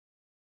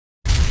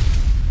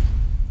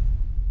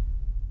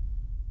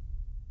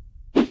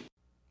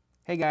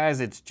Hey guys,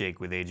 it's Jake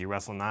with AG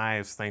Russell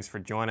Knives. Thanks for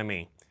joining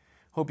me.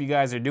 Hope you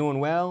guys are doing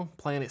well,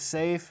 playing it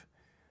safe.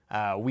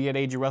 We at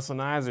AG Russell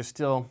Knives are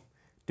still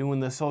doing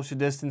the social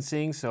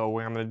distancing, so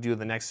I'm going to do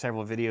the next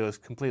several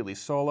videos completely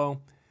solo.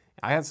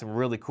 I have some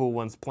really cool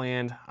ones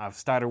planned. I've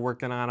started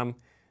working on them.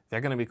 They're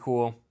going to be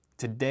cool.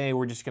 Today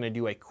we're just going to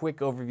do a quick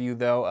overview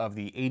though of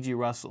the AG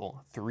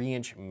Russell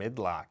 3-inch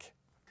Midlock.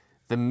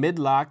 The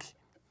Midlock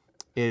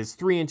is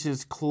 3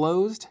 inches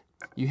closed.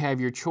 You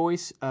have your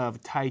choice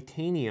of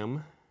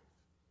titanium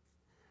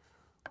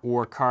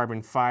or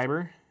carbon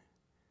fiber.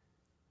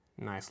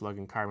 Nice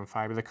looking carbon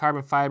fiber. The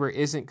carbon fiber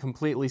isn't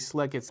completely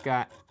slick. It's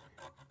got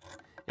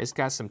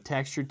some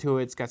texture to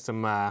it. It's got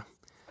some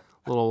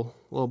little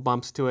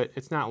bumps to it.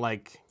 It's not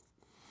like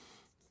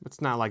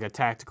a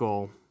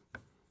tactical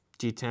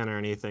G10 or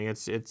anything.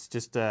 It's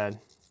just a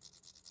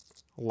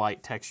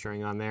light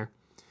texturing on there.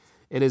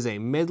 It is a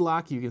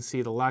Midlock. You can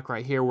see the lock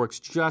right here works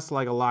just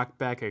like a lock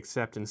back,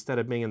 except instead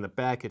of being in the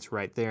back, it's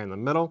right there in the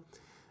middle.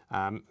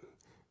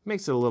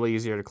 Makes it a little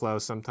easier to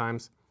close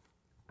sometimes.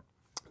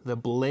 The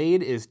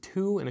blade is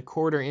 2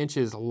 1/4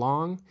 inches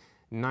long,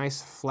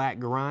 nice flat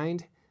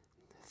grind,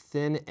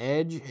 thin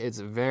edge. It's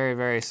very,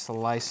 very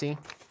slicey.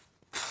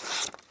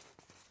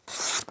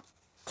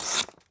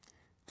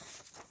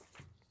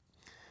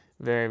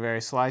 Very, very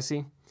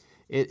slicey.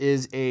 It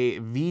is a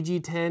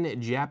VG10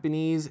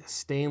 Japanese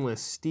stainless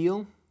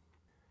steel.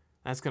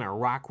 That's gonna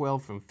Rockwell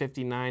from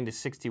 59 to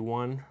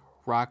 61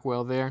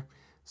 Rockwell there.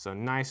 So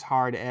nice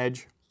hard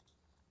edge.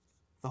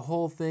 The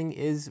whole thing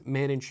is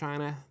made in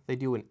China. They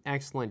do an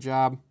excellent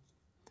job.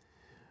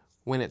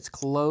 When it's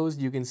closed,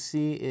 you can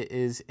see it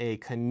is a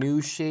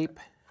canoe shape,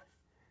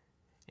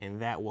 and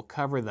that will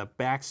cover the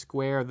back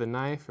square of the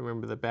knife.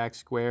 Remember the back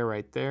square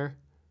right there.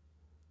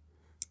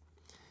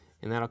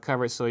 And that'll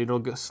cover it so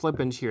it'll slip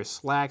into your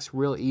slacks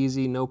real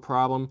easy, no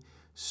problem.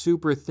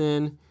 Super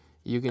thin.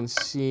 You can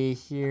see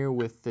here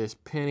with this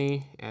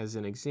penny as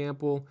an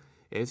example,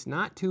 it's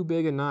not too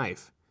big a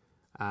knife.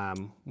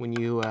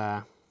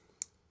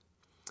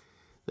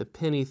 The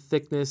penny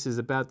thickness is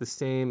about the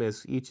same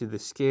as each of the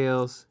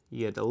scales.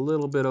 You get a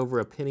little bit over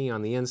a penny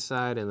on the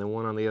inside and then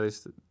one on the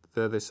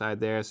other side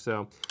there.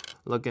 So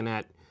looking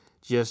at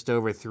just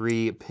over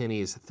 3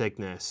 pennies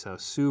thickness. So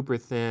super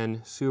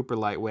thin, super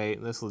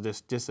lightweight. This will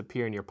just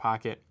disappear in your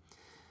pocket.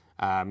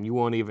 You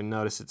won't even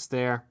notice it's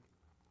there.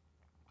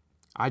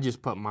 I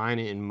just put mine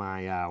in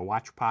my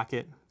watch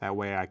pocket. That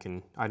way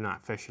I'm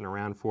not fishing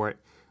around for it.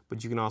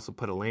 But you can also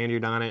put a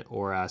lanyard on it,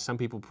 or some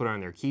people put it on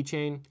their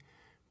keychain.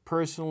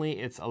 Personally,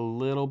 it's a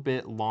little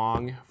bit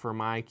long for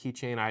my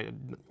keychain. I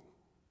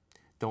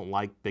don't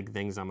like big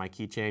things on my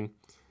keychain,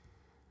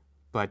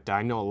 but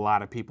I know a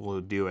lot of people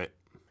who do it.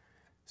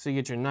 So you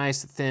get your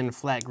nice thin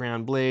flat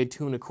ground blade,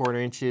 2 1/4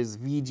 inches,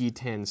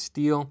 VG10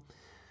 steel.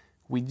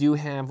 We do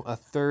have a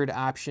third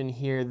option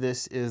here.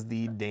 This is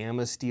the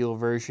Damasteel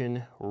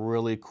version.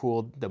 Really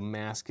cool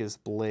Damascus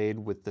blade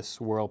with the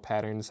swirl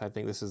patterns. I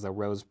think this is a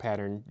rose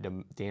pattern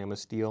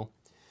Damasteel.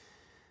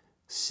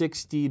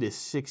 60 to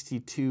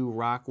 62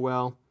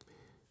 Rockwell.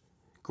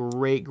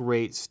 Great,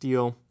 great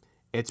steel.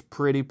 It's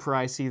pretty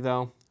pricey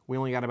though. We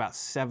only got about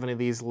 7 of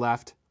these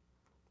left.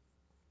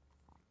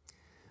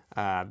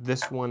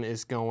 This one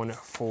is going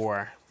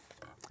for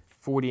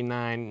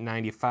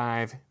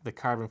 $49.95. The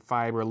carbon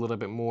fiber a little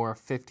bit more,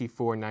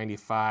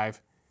 $54.95.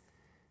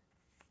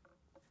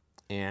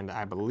 And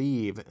I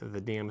believe the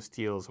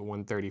Damasteel is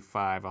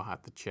 $135. I'll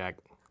have to check.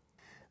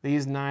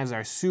 These knives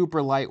are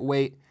super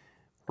lightweight.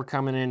 We're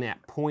coming in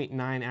at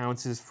 0.9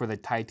 ounces for the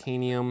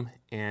titanium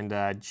and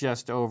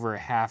just over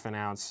 ½ an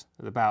ounce,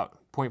 about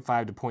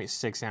 0.5 to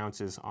 0.6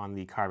 ounces on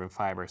the carbon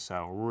fiber.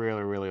 So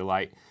really, really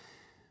light.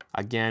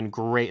 Again,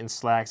 great in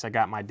slacks. I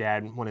got my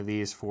dad one of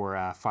these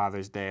for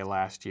Father's Day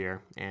last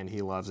year, and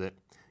he loves it.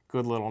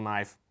 Good little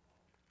knife.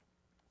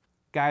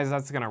 Guys,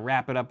 that's gonna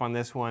wrap it up on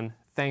this one.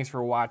 Thanks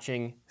for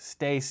watching.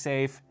 Stay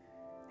safe.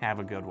 Have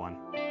a good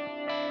one.